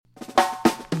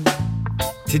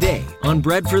Today on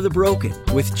Bread for the Broken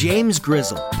with James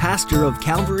Grizzle, pastor of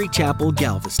Calvary Chapel,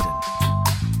 Galveston.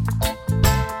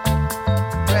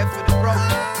 Bread for the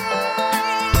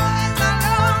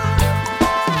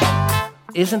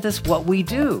broken. Isn't this what we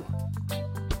do?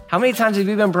 How many times have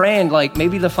you been praying, like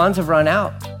maybe the funds have run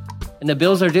out and the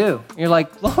bills are due? And you're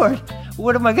like, Lord,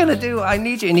 what am I going to do? I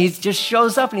need you. And he just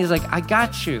shows up and he's like, I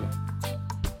got you.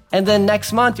 And then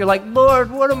next month, you're like,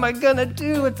 Lord, what am I going to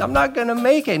do? I'm not going to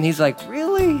make it. And he's like,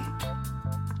 really?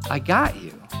 I got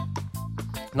you.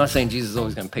 I'm not saying Jesus is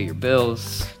always going to pay your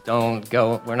bills. Don't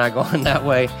go. We're not going that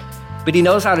way. But he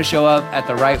knows how to show up at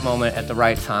the right moment, at the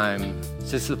right time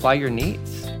to supply your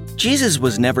needs. Jesus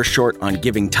was never short on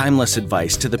giving timeless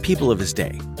advice to the people of his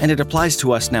day, and it applies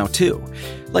to us now too.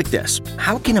 Like this: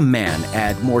 how can a man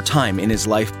add more time in his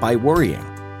life by worrying?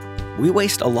 We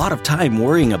waste a lot of time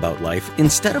worrying about life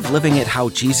instead of living it how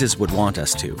Jesus would want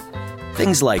us to.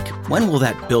 Things like, when will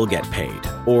that bill get paid?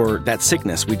 Or that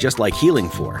sickness we just like healing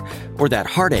for? Or that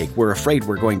heartache we're afraid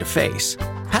we're going to face?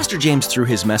 Pastor James, through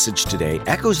his message today,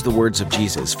 echoes the words of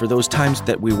Jesus for those times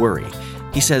that we worry.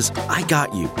 He says, I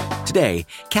got you. Today,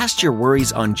 cast your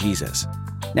worries on Jesus.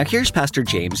 Now here's Pastor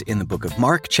James in the book of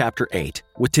Mark, chapter 8,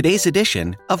 with today's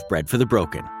edition of Bread for the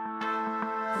Broken.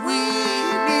 We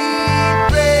need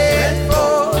bread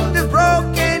for the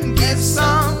broken. Give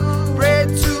some bread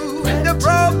to the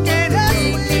broken.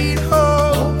 We need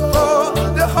hope for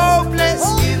the hopeless.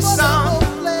 Give some hope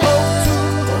to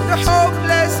the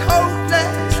hopeless.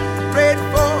 Bread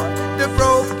for the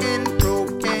broken.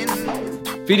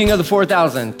 Feeding of the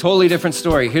 4,000, totally different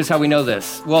story. Here's how we know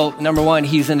this. Well, number one,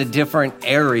 he's in a different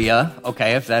area.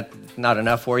 Okay, if that's not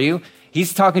enough for you.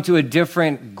 He's talking to a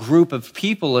different group of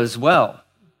people as well.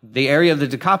 The area of the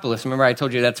Decapolis, remember I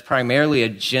told you that's primarily a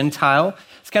Gentile.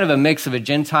 It's kind of a mix of a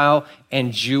Gentile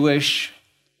and Jewish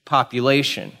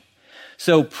population.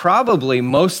 So probably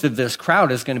most of this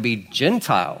crowd is going to be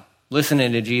Gentile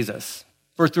listening to Jesus.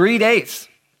 For 3 days,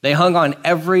 they hung on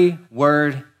every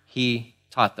word he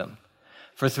taught them.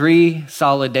 For 3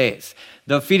 solid days.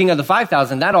 The feeding of the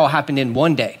 5,000, that all happened in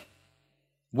one day.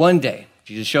 One day.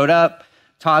 Jesus showed up,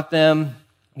 taught them,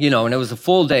 and it was a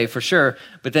full day for sure.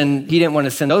 But then he didn't want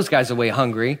to send those guys away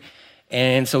hungry.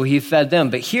 And so he fed them.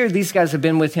 But here, these guys have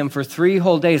been with him for 3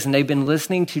 whole days, and they've been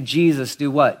listening to Jesus do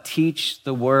what? Teach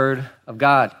the word of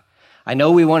God. I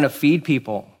know we want to feed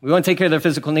people. We want to take care of their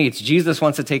physical needs. Jesus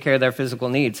wants to take care of their physical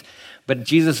needs. But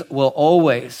Jesus will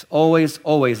always, always,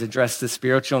 always address the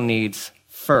spiritual needs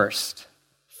first.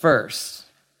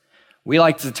 We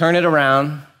like to turn it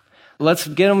around. Let's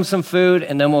get them some food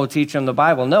and then we'll teach them the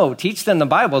Bible. No, teach them the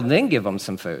Bible, then give them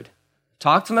some food.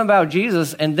 Talk to them about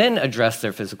Jesus and then address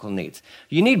their physical needs.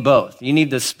 You need both. You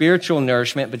need the spiritual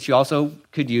nourishment, but you also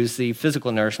could use the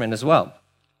physical nourishment as well,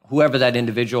 whoever that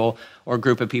individual or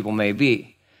group of people may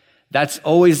be. That's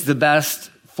always the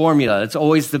best formula. It's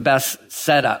always the best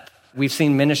setup. We've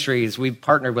seen ministries, we've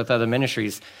partnered with other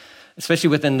ministries, especially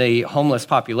within the homeless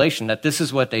population, that this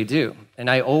is what they do. And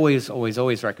I always, always,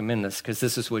 always recommend this because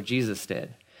this is what Jesus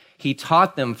did. He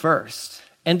taught them first,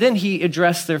 and then he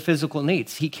addressed their physical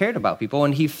needs. He cared about people,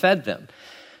 and he fed them.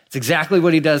 It's exactly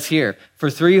what he does here.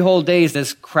 For 3 whole days,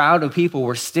 this crowd of people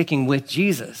were sticking with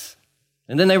Jesus.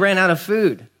 And then they ran out of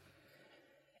food.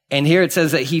 And here it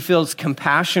says that he feels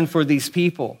compassion for these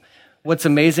people. What's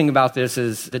amazing about this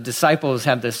is the disciples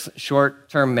have this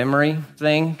short-term memory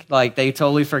thing. Like, they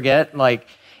totally forget. Like,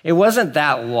 it wasn't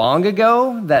that long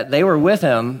ago that they were with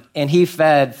him and he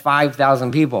fed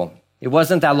 5,000 people. It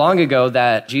wasn't that long ago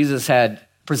that Jesus had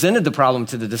presented the problem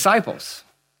to the disciples.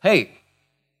 Hey,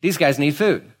 these guys need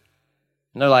food.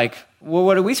 And they're like, well,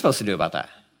 what are we supposed to do about that?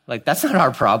 Like, that's not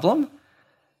our problem.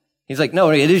 He's like,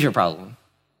 no, it is your problem.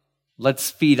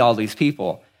 Let's feed all these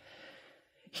people.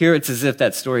 Here it's as if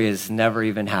that story has never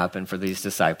even happened for these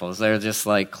disciples. They're just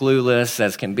like clueless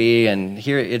as can be. And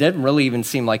here it didn't really even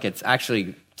seem like it's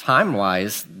actually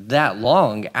time-wise that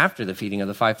long after the feeding of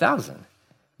the 5,000.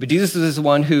 But Jesus is the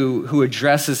one who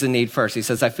addresses the need first. He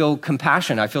says, I feel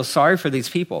compassion. I feel sorry for these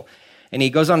people. And he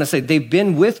goes on to say, they've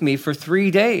been with me for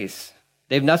 3 days.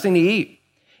 They have nothing to eat.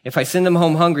 If I send them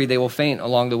home hungry, they will faint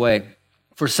along the way.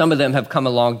 For some of them have come a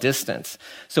long distance.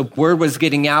 So word was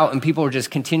getting out and people were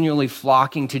just continually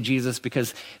flocking to Jesus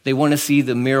because they want to see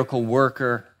the miracle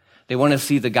worker. They want to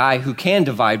see the guy who can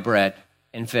divide bread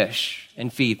and fish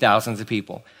and feed thousands of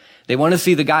people. They want to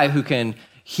see the guy who can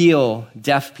heal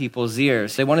deaf people's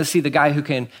ears. They want to see the guy who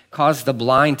can cause the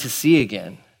blind to see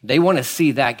again. They want to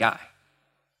see that guy.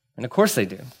 And of course they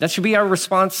do. That should be our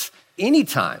response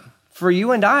anytime for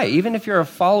you and I, even if you're a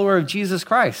follower of Jesus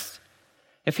Christ.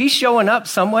 If he's showing up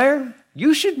somewhere,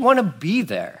 you should want to be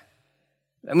there.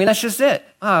 I mean, that's just it.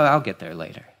 Oh, I'll get there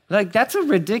later. Like, that's a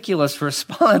ridiculous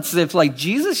response. If like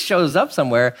Jesus shows up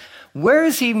somewhere, where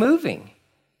is he moving?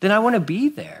 Then I want to be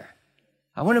there.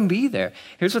 I want to be there.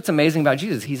 Here's what's amazing about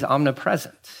Jesus. He's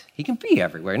omnipresent. He can be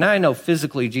everywhere. Now I know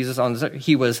physically Jesus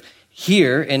he was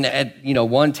here in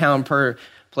one town per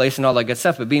place and all that good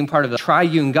stuff, but being part of the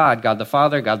triune God, God the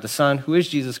Father, God the Son, who is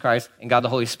Jesus Christ, and God the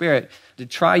Holy Spirit, the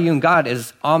triune God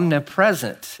is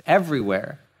omnipresent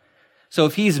everywhere. So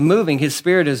if he's moving, his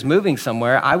spirit is moving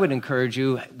somewhere, I would encourage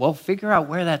you, well, figure out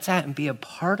where that's at and be a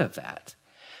part of that.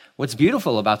 What's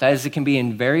beautiful about that is it can be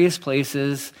in various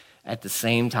places at the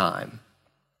same time.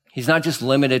 He's not just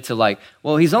limited to like,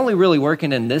 well, he's only really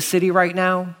working in this city right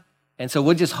now, and so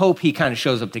we'll just hope he kind of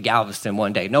shows up to Galveston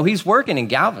one day. No, he's working in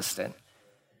Galveston.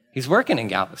 He's working in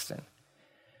Galveston.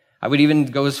 I would even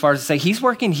go as far as to say he's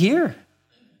working here.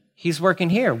 He's working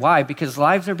here. Why? Because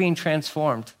lives are being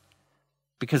transformed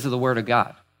because of the Word of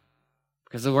God.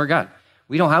 Because of the Word of God.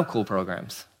 We don't have cool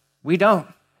programs. We don't.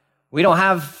 We don't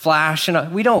have flash.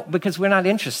 We don't, because we're not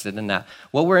interested in that.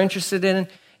 What we're interested in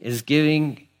is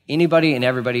giving anybody and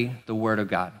everybody the Word of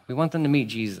God. We want them to meet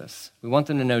Jesus. We want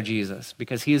them to know Jesus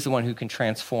because he is the one who can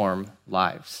transform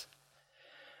lives.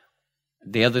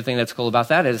 The other thing that's cool about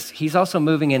that is he's also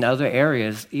moving in other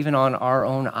areas, even on our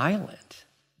own island.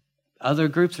 Other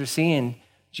groups are seeing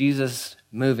Jesus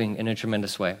moving in a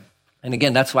tremendous way. And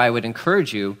again, that's why I would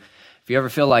encourage you, if you ever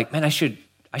feel like, man, I should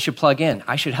plug in.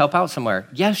 I should help out somewhere.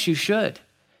 Yes, you should.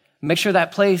 Make sure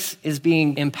that place is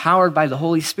being empowered by the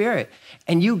Holy Spirit.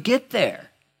 And you get there.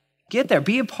 Get there.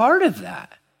 Be a part of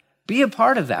that. Be a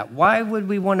part of that. Why would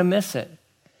we want to miss it?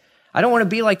 I don't want to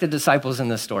be like the disciples in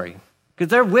this story because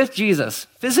they're with Jesus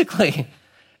physically.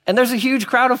 And there's a huge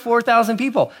crowd of 4,000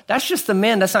 people. That's just the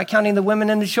men. That's not counting the women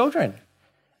and the children.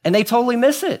 And they totally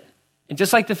miss it. And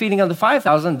just like the feeding of the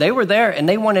 5,000, they were there and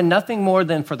they wanted nothing more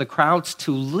than for the crowds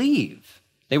to leave.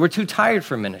 They were too tired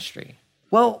for ministry.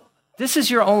 Well, this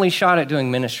is your only shot at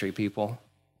doing ministry, people.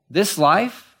 This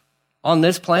life on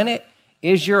this planet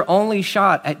is your only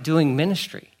shot at doing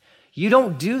ministry. You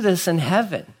don't do this in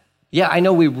heaven. Yeah, I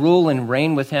know we rule and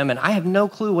reign with him, and I have no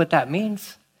clue what that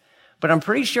means. But I'm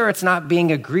pretty sure it's not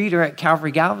being a greeter at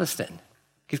Calvary Galveston,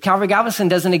 because Calvary Galveston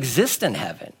doesn't exist in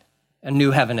heaven, a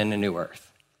new heaven and a new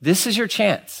earth. This is your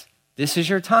chance. This is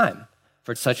your time.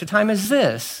 For such a time as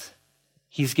this,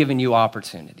 he's given you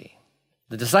opportunity.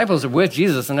 The disciples are with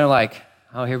Jesus, and they're like,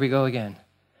 oh, here we go again.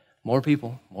 More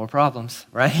people, more problems,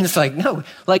 right? It's like, no,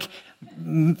 like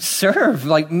serve,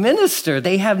 like minister.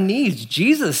 They have needs.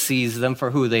 Jesus sees them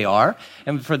for who they are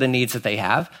and for the needs that they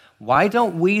have. Why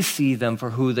don't we see them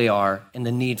for who they are and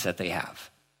the needs that they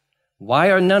have? Why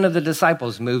are none of the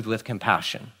disciples moved with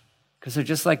compassion? Because they're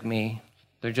just like me.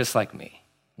 They're just like me.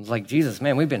 It's like, Jesus,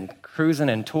 man, we've been cruising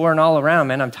and touring all around,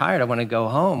 man. I'm tired. I want to go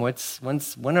home.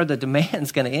 When are the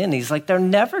demands going to end? He's like, they're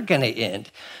never going to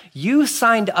end. You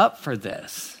signed up for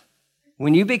this.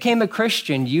 When you became a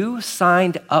Christian, you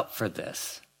signed up for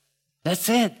this. That's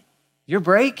it. Your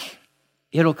break,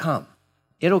 it'll come.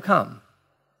 It'll come.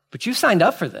 But you signed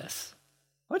up for this.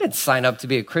 I didn't sign up to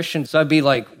be a Christian so I'd be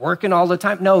like working all the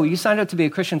time. No, you signed up to be a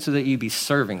Christian so that you'd be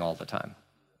serving all the time.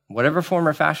 Whatever form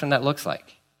or fashion that looks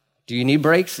like. Do you need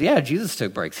breaks? Yeah, Jesus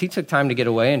took breaks. He took time to get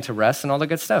away and to rest and all that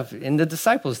good stuff. And the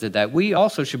disciples did that. We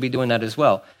also should be doing that as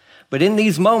well. But in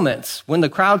these moments, when the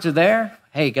crowds are there,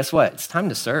 hey, guess what? It's time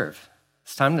to serve.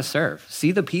 It's time to serve.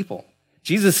 See the people.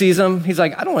 Jesus sees them. He's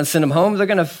like, I don't want to send them home. They're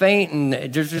going to faint, and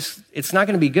it's not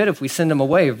going to be good if we send them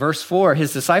away. Verse 4,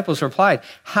 his disciples replied,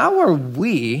 how are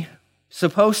we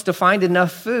supposed to find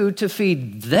enough food to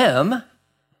feed them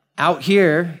out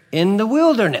here in the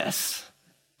wilderness?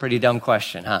 Pretty dumb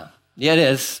question, huh? Yeah, it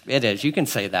is. It is. You can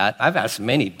say that. I've asked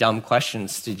many dumb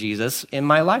questions to Jesus in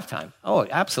my lifetime. Oh,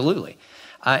 absolutely.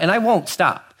 And I won't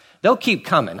stop. They'll keep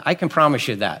coming. I can promise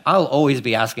you that. I'll always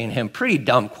be asking him pretty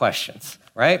dumb questions,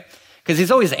 right? Because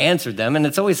he's always answered them, and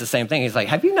it's always the same thing. He's like,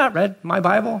 have you not read my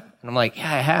Bible? And I'm like,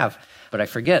 yeah, I have, but I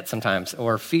forget sometimes,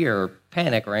 or fear, or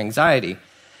panic, or anxiety.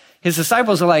 His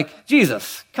disciples are like,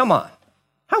 Jesus, come on.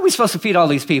 How are we supposed to feed all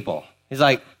these people? He's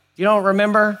like, you don't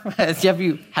remember?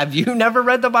 Have you never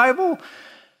read the Bible?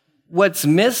 What's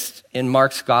missed in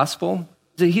Mark's gospel,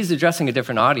 he's addressing a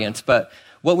different audience, but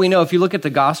what we know, if you look at the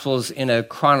Gospels in a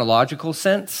chronological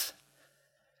sense,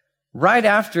 right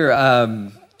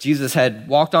after Jesus had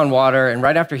walked on water and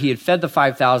right after he had fed the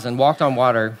 5,000, walked on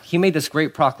water, he made this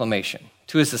great proclamation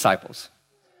to his disciples.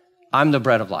 I'm the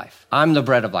bread of life. I'm the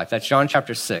bread of life. That's John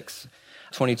chapter 6,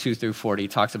 22 through 40. He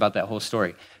talks about that whole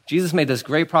story. Jesus made this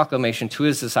great proclamation to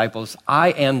his disciples,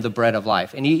 I am the bread of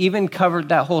life. And he even covered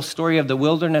that whole story of the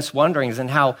wilderness wanderings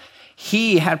and how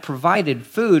he had provided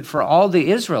food for all the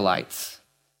Israelites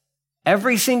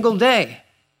Every single day,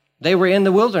 they were in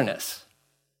the wilderness.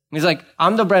 He's like,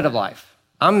 I'm the bread of life.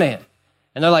 I'm the man.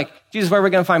 And they're like, Jesus, where are we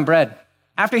going to find bread?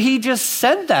 After he just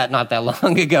said that not that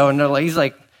long ago. And he's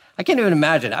like, I can't even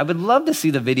imagine. I would love to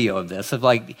see the video of this, of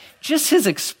like just his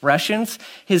expressions,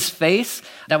 his face.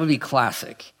 That would be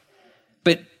classic.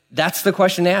 But that's the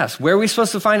question they ask. Where are we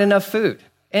supposed to find enough food?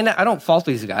 And I don't fault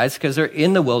these guys because they're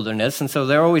in the wilderness. And so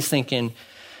they're always thinking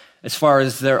as far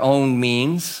as their own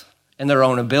means and their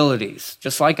own abilities,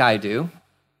 just like I do,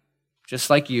 just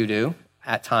like you do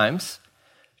at times.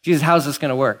 Jesus, how's this going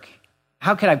to work?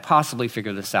 How can I possibly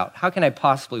figure this out? How can I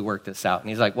possibly work this out? And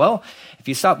he's like, well, if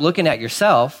you stop looking at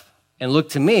yourself and look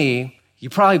to me,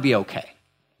 you'll probably be okay.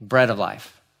 Bread of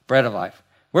life, bread of life.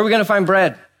 Where are we going to find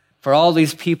bread for all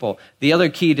these people? The other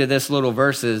key to this little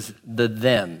verse is the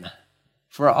them.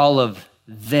 For all of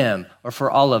them, or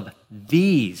for all of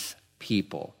these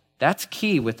people. That's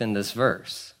key within this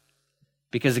verse.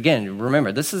 Because again,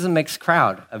 remember, this is a mixed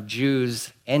crowd of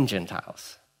Jews and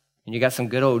Gentiles. And you got some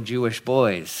good old Jewish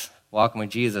boys walking with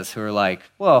Jesus who are like,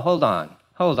 well, hold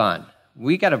on.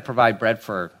 We got to provide bread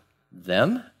for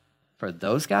them? For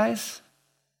those guys?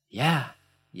 Yeah,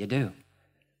 you do.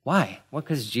 Why? Well,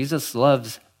 because Jesus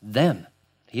loves them.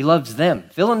 He loves them.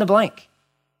 Fill in the blank.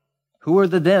 Who are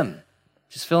the them?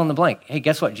 Just fill in the blank. Hey,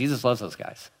 guess what? Jesus loves those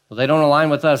guys. Well, they don't align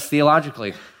with us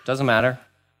theologically. Doesn't matter.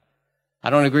 I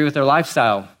don't agree with their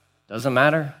lifestyle. Doesn't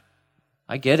matter.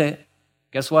 I get it.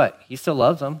 Guess what? He still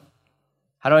loves them.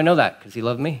 How do I know that? Because he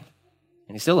loved me.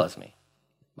 And he still loves me.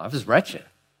 I was wretched.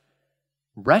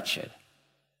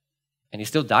 And he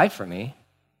still died for me.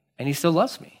 And he still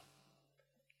loves me.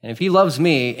 And if he loves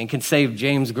me and can save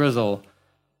James Grizzle,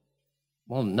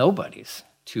 well, nobody's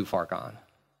too far gone.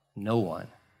 No one.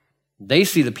 They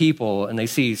see the people and they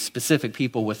see specific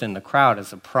people within the crowd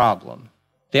as a problem.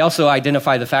 They also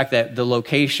identify the fact that the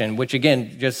location, which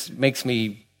again just makes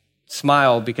me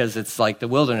smile because it's like the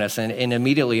wilderness. And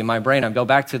immediately in my brain, I go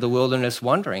back to the wilderness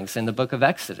wanderings in the book of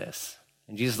Exodus.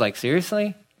 And Jesus is like,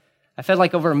 seriously? I fed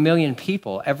like over 1 million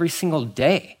people every single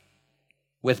day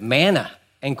with manna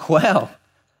and quail.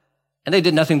 And they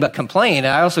did nothing but complain.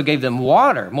 And I also gave them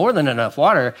water, more than enough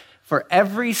water, for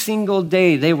every single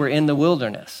day they were in the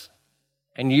wilderness.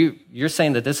 And you're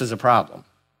saying that this is a problem.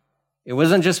 It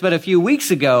wasn't just but a few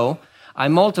weeks ago, I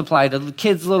multiplied a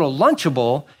kid's little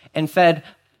Lunchable and fed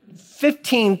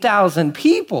 15,000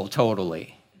 people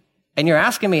totally. And you're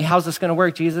asking me, how's this going to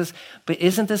work, Jesus? But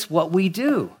isn't this what we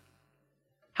do?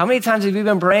 How many times have you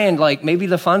been praying, like maybe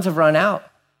the funds have run out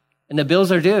and the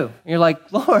bills are due? And you're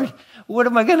like, Lord, what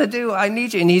am I going to do? I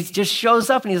need you. And he just shows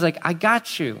up and he's like, I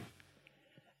got you.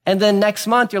 And then next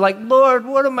month, you're like, Lord,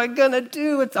 what am I going to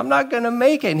do? I'm not going to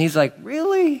make it. And he's like,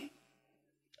 really?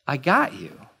 I got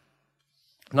you.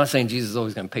 I'm not saying Jesus is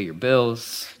always going to pay your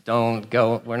bills. Don't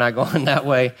go. We're not going that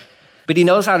way. But he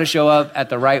knows how to show up at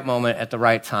the right moment, at the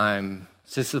right time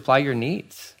to supply your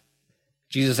needs.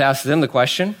 Jesus asked them the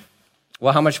question,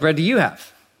 well, how much bread do you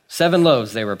have? 7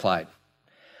 loaves, they replied.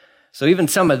 So even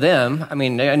some of them, I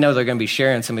mean, I know they're going to be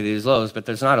sharing some of these loaves, but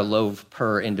there's not a loaf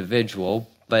per individual.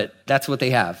 But that's what they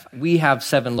have. We have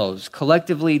 7 loaves.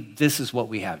 Collectively, this is what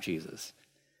we have, Jesus.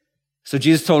 So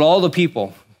Jesus told all the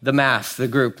people, the mass, the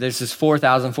group, there's this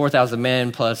 4,000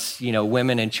 men plus,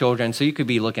 women and children. So you could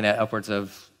be looking at upwards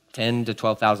of 10 to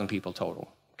 12,000 people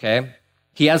total, okay?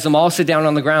 He has them all sit down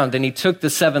on the ground. Then he took the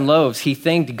 7 loaves. He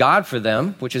thanked God for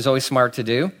them, which is always smart to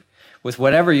do, with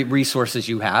whatever resources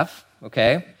you have,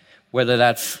 okay? Whether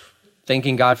that's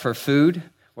thanking God for food,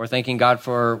 or thanking God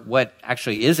for what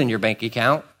actually is in your bank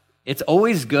account. It's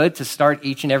always good to start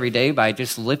each and every day by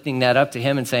just lifting that up to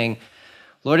him and saying,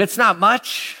 Lord, it's not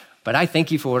much, but I thank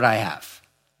you for what I have.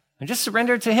 And just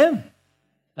surrender it to him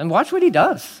and watch what he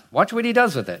does. Watch what he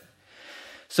does with it.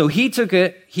 So he took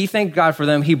it, he thanked God for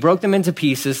them, he broke them into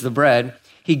pieces, the bread,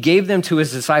 he gave them to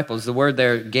his disciples. The word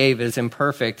there, gave, is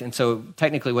imperfect, and so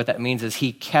technically what that means is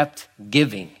he kept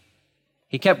giving.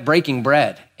 He kept breaking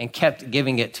bread and kept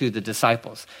giving it to the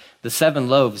disciples. The 7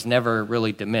 loaves never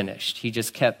really diminished. He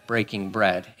just kept breaking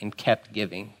bread and kept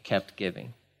giving.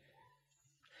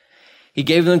 He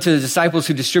gave them to the disciples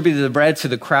who distributed the bread to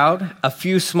the crowd. A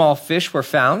few small fish were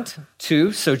found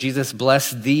too, so Jesus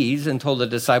blessed these and told the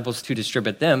disciples to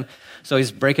distribute them. So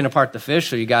he's breaking apart the fish.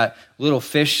 So you got little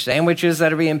fish sandwiches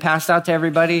that are being passed out to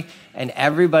everybody, and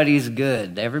everybody's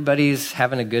good. Everybody's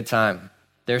having a good time.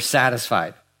 They're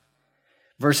satisfied.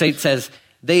 Verse 8 says,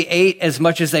 they ate as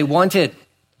much as they wanted.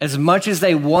 As much as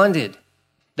they wanted.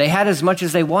 They had as much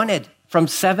as they wanted from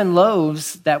 7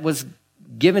 loaves that was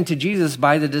given to Jesus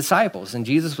by the disciples. And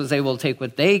Jesus was able to take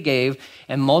what they gave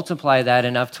and multiply that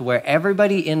enough to where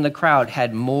everybody in the crowd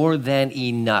had more than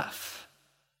enough.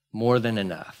 More than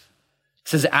enough. It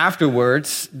says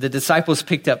afterwards, the disciples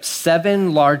picked up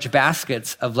 7 large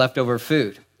baskets of leftover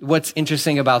food. What's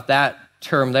interesting about that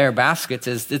term there, baskets,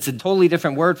 is it's a totally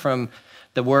different word from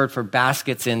the word for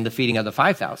baskets in the feeding of the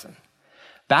 5,000.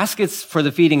 Baskets for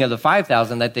the feeding of the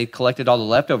 5,000 that they collected all the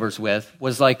leftovers with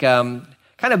was like kind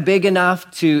of big enough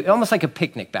to, almost like a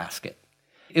picnic basket.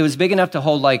 It was big enough to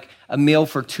hold like a meal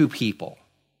for 2 people,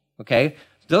 okay?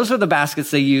 Those are the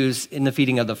baskets they used in the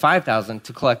feeding of the 5,000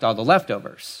 to collect all the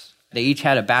leftovers. They each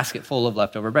had a basket full of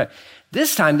leftover bread.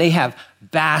 This time they have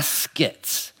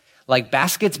baskets, like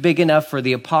baskets big enough for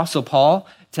the Apostle Paul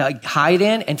to hide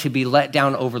in and to be let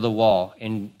down over the wall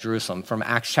in Jerusalem from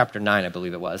Acts chapter 9, I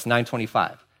believe it was,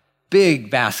 9:25.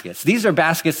 Big baskets. These are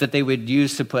baskets that they would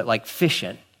use to put like fish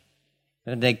in.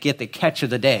 And they get the catch of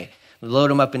the day.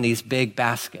 Load them up in these big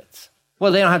baskets.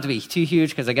 Well, they don't have to be too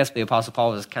huge because I guess the Apostle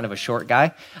Paul was kind of a short guy.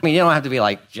 I mean, you don't have to be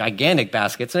like gigantic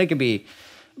baskets. They could be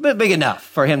big enough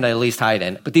for him to at least hide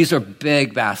in. But these are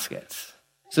big baskets.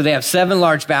 So they have 7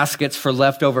 large baskets for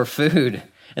leftover food.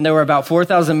 And there were about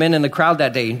 4,000 men in the crowd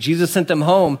that day. And Jesus sent them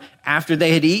home after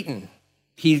they had eaten.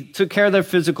 He took care of their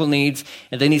physical needs,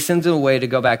 and then he sends them away to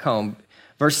go back home.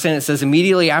 Verse 10, it says,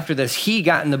 immediately after this, he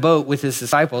got in the boat with his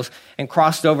disciples and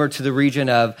crossed over to the region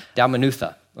of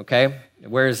Dalmanutha. Okay?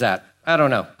 Where is that? I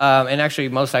don't know. And actually,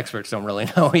 most experts don't really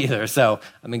know either, so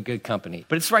I'm in good company.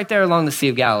 But it's right there along the Sea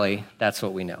of Galilee. That's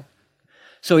what we know.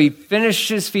 So he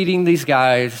finishes feeding these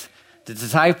guys. The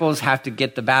disciples have to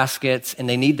get the baskets, and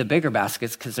they need the bigger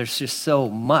baskets because there's just so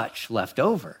much left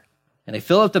over. And they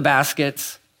fill up the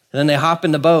baskets, and then they hop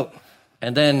in the boat.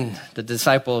 And then the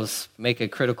disciples make a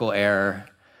critical error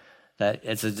that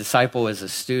as a disciple, as a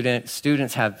student,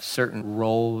 students have certain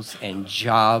roles and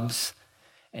jobs.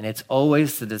 And it's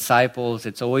always the disciples,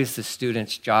 it's always the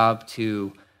student's job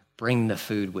to bring the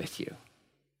food with you.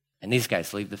 And these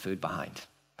guys leave the food behind.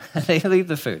 They leave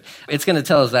the food. It's going to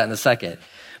tell us that in a second.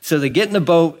 So they get in the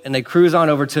boat and they cruise on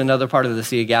over to another part of the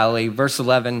Sea of Galilee. Verse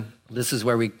 11, this is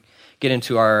where we get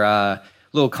into our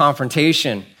little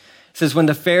confrontation. It says, when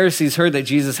the Pharisees heard that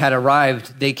Jesus had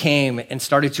arrived, they came and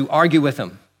started to argue with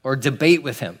him or debate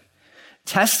with him,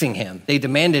 testing him. They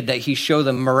demanded that he show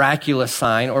them a miraculous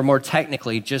sign, or more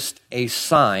technically, just a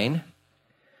sign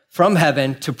from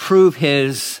heaven to prove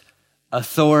his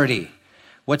authority.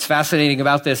 What's fascinating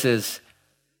about this is,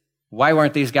 why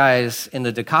weren't these guys in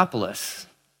the Decapolis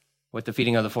with the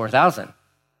feeding of the 4,000?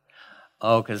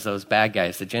 Oh, because those bad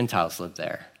guys, the Gentiles, live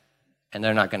there. And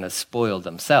they're not going to spoil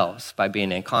themselves by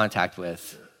being in contact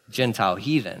with Gentile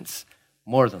heathens,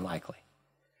 more than likely.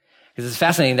 Because it's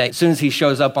fascinating that as soon as he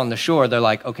shows up on the shore, they're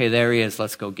like, okay, there he is,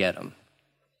 let's go get him.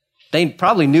 They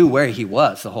probably knew where he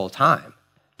was the whole time.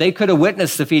 They could have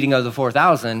witnessed the feeding of the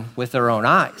 4,000 with their own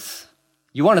eyes.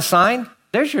 You want a sign?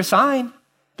 There's your sign.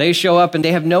 They show up and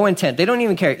they have no intent. They don't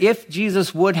even care. If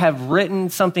Jesus would have written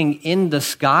something in the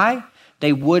sky,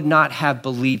 they would not have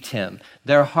believed him.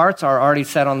 Their hearts are already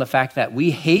set on the fact that we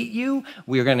hate you,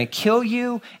 we're going to kill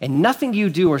you, and nothing you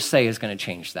do or say is going to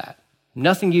change that.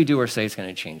 Nothing you do or say is going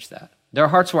to change that. Their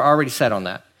hearts were already set on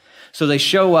that. So they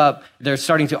show up, they're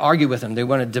starting to argue with him, they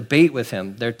want to debate with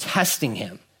him, they're testing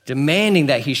him, demanding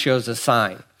that he shows a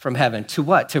sign from heaven. To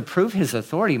what? To prove his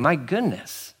authority. My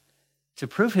goodness. To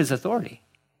prove his authority.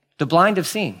 The blind have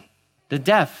seen, the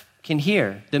deaf can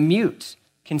hear, the mute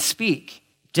can speak,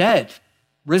 dead,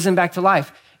 risen back to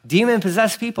life,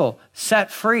 demon-possessed people set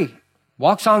free,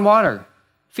 walks on water,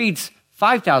 feeds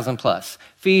 5,000 plus,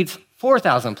 feeds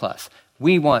 4,000 plus.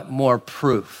 We want more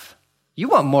proof. You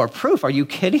want more proof? Are you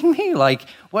kidding me? Like,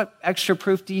 what extra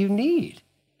proof do you need?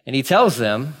 And he tells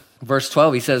them, verse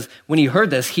 12, he says, when he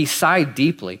heard this, he sighed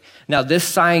deeply. Now, this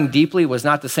sighing deeply was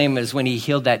not the same as when he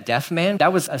healed that deaf man.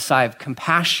 That was a sigh of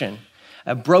compassion,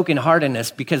 a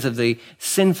brokenheartedness because of the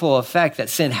sinful effect that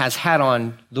sin has had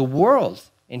on the world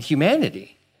and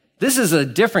humanity. This is a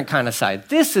different kind of sigh.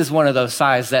 This is one of those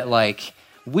sighs that, like,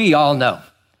 we all know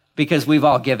because we've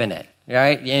all given it,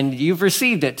 right? And you've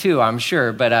received it too, I'm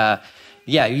sure. But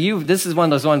this is one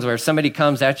of those ones where somebody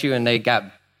comes at you and they got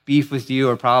beef with you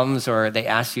or problems, or they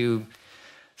ask you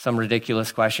some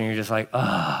ridiculous question. You're just like,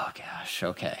 oh gosh,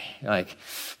 okay. Like,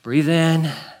 breathe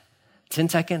in, 10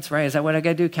 seconds, right? Is that what I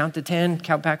got to do? Count to 10,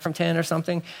 count back from 10 or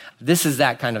something? This is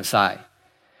that kind of sigh.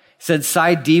 He said,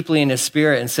 sighed deeply in his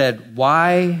spirit and said,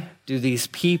 why do these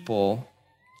people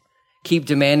keep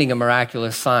demanding a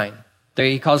miraculous sign? There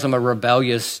he calls them a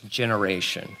rebellious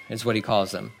generation, is what he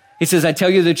calls them. He says, I tell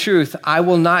you the truth, I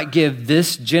will not give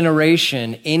this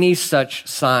generation any such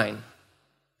sign.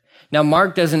 Now,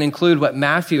 Mark doesn't include what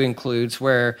Matthew includes,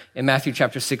 where in Matthew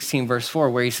chapter 16, verse 4,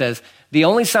 where he says, the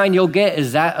only sign you'll get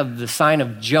is that of the sign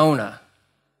of Jonah.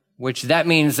 which that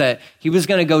means that he was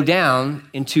going to go down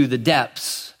into the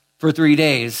depths for 3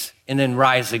 days and then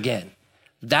rise again.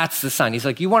 That's the sign. He's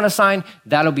like, you want a sign?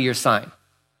 That'll be your sign.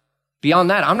 Beyond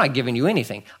that, I'm not giving you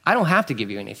anything. I don't have to give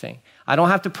you anything. I don't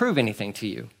have to prove anything to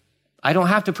you. I don't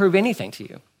have to prove anything to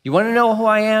you. You want to know who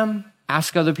I am?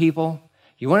 Ask other people.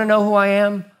 You want to know who I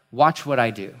am? Watch what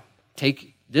I do.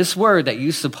 Take this word that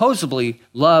you supposedly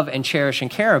love and cherish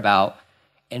and care about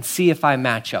and see if I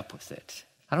match up with it.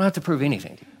 I don't have to prove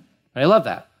anything to you. And I love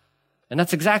that. And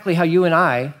that's exactly how you and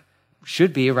I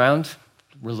should be around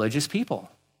religious people.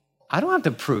 I don't have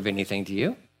to prove anything to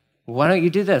you. Why don't you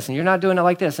do this? And you're not doing it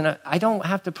like this. And I don't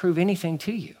have to prove anything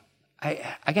to you.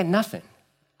 I get nothing.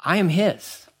 I am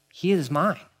his. He is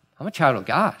mine. I'm a child of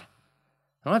God.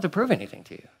 I don't have to prove anything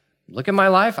to you. Look at my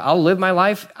life. I'll live my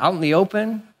life out in the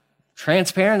open,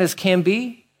 transparent as can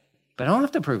be, but I don't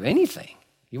have to prove anything.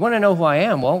 You want to know who I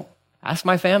am? Well, ask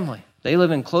my family. They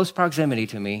live in close proximity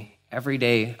to me every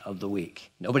day of the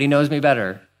week. Nobody knows me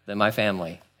better than my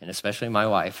family, and especially my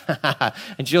wife.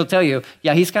 And she'll tell you,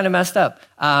 yeah, he's kind of messed up.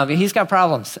 He's got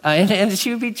problems. And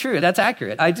she would be true. That's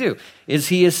accurate. I do. Is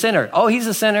he a sinner? Oh, he's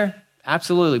a sinner.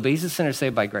 Absolutely. But he's a sinner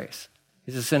saved by grace.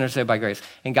 He's a sinner saved by grace.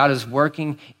 And God is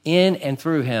working in and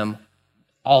through him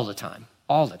all the time.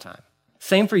 All the time.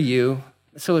 Same for you.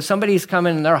 So if somebody's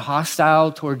coming and they're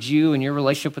hostile towards you and your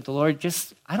relationship with the Lord,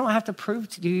 I don't have to prove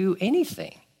to you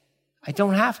anything. I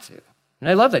don't have to. And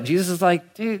I love that. Jesus is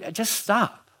like, dude, just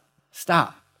stop.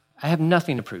 Stop. I have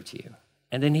nothing to prove to you.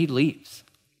 And then he leaves.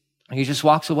 And he just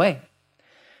walks away.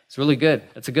 It's really good.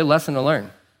 It's a good lesson to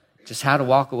learn. Just how to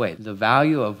walk away. The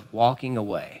value of walking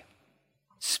away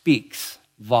speaks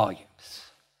volumes.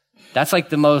 That's like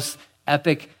the most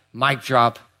epic mic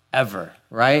drop ever,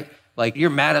 right? Like you're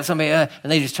mad at somebody and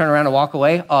they just turn around and walk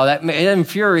away. Oh, it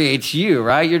infuriates you,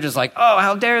 right? You're just like, oh,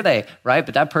 how dare they, right?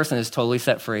 But that person is totally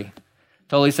set free.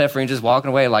 Totally set free and just walking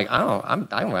away like, I don't have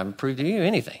to prove to you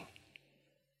anything.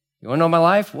 You want to know my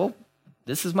life? Well,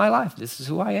 this is my life. This is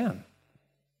who I am.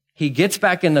 He gets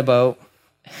back in the boat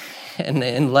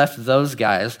and left those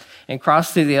guys and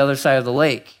crossed to the other side of the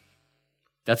lake.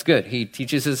 That's good. He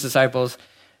teaches his disciples,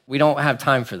 we don't have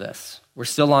time for this. We're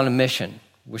still on a mission.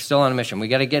 We're still on a mission. We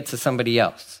got to get to somebody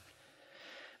else.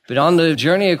 But on the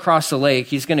journey across the lake,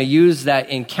 he's going to use that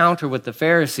encounter with the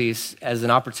Pharisees as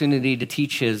an opportunity to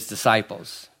teach his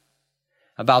disciples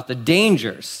about the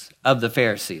dangers of the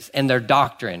Pharisees and their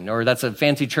doctrine, or that's a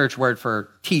fancy church word for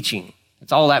teaching.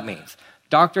 That's all that means.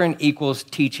 Doctrine equals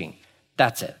teaching.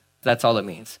 That's it. That's all it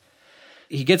means.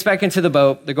 He gets back into the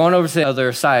boat. They're going over to the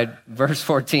other side, verse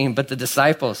 14, but the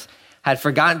disciples had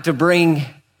forgotten to bring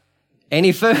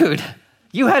any food.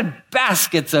 You had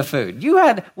baskets of food.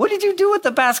 What did you do with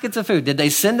the baskets of food? Did they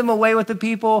send them away with the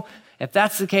people? If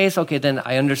that's the case, okay, then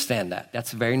I understand that.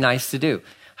 That's very nice to do.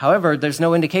 However, there's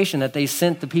no indication that they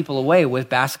sent the people away with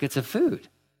baskets of food.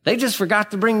 They just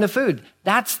forgot to bring the food.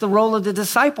 That's the role of the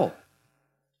disciple.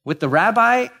 With the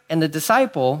rabbi and the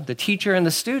disciple, the teacher and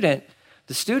the student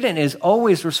is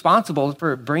always responsible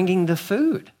for bringing the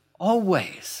food.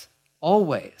 Always.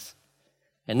 Always.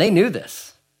 And they knew this.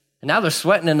 And now they're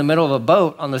sweating in the middle of a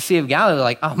boat on the Sea of Galilee. They're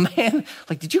like, oh man,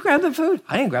 did you grab the food?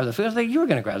 I didn't grab the food. I was like, you were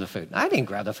going to grab the food. I didn't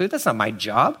grab the food. That's not my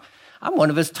job. I'm one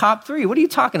of his top 3. What are you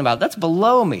talking about? That's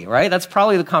below me, right? That's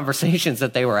probably the conversations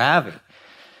that they were having.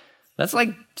 That's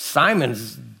like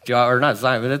Simon's job, or not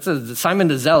Simon, but it's Simon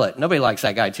the Zealot. Nobody likes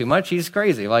that guy too much. He's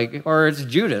crazy. Or it's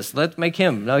Judas. Let's make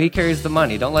him. No, he carries the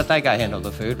money. Don't let that guy handle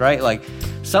the food, right?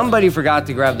 Somebody forgot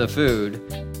to grab the food,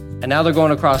 and now they're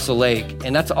going across the lake,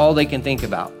 and that's all they can think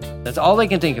about. That's all they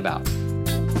can think about. Hope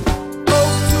to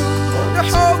the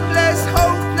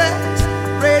hopeless,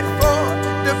 bread for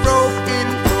the broken.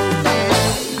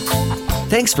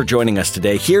 Thanks for joining us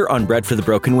today here on Bread for the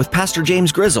Broken with Pastor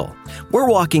James Grizzle. We're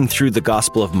walking through the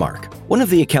Gospel of Mark, one of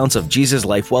the accounts of Jesus'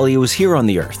 life while he was here on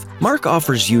the earth. Mark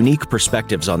offers unique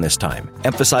perspectives on this time,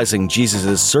 emphasizing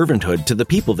Jesus' servanthood to the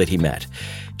people that he met.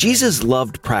 Jesus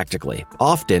loved practically,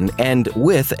 often, and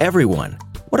with everyone.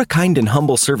 What a kind and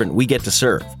humble servant we get to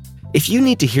serve. If you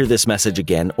need to hear this message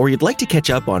again, or you'd like to catch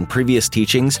up on previous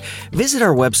teachings, visit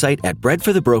our website at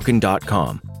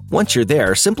breadforthebroken.com. Once you're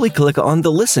there, simply click on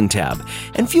the Listen tab,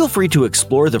 and feel free to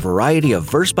explore the variety of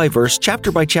verse-by-verse,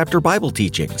 chapter-by-chapter Bible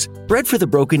teachings. Bread for the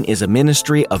Broken is a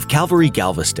ministry of Calvary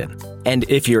Galveston. And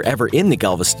if you're ever in the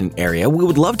Galveston area, we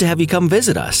would love to have you come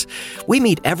visit us. We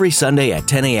meet every Sunday at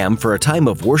 10 a.m. for a time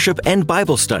of worship and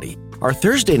Bible study. Our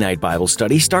Thursday night Bible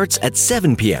study starts at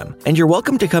 7 p.m., and you're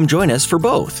welcome to come join us for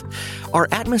both. Our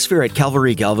atmosphere at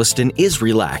Calvary Galveston is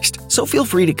relaxed, so feel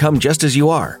free to come just as you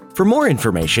are. For more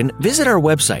information, visit our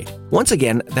website. Once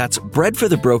again, that's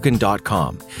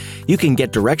breadforthebroken.com. You can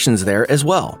get directions there as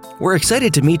well. We're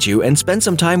excited to meet you and spend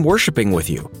some time worshiping with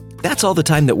you. That's all the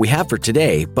time that we have for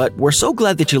today, but we're so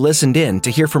glad that you listened in to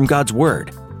hear from God's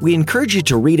Word. We encourage you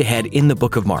to read ahead in the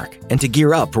book of Mark and to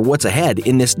gear up for what's ahead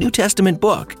in this New Testament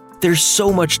book. There's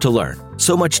so much to learn,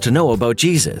 so much to know about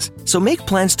Jesus. So make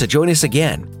plans to join us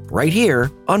again, right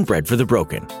here on Bread for the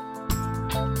Broken.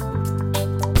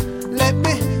 Let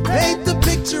me paint the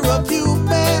picture of you.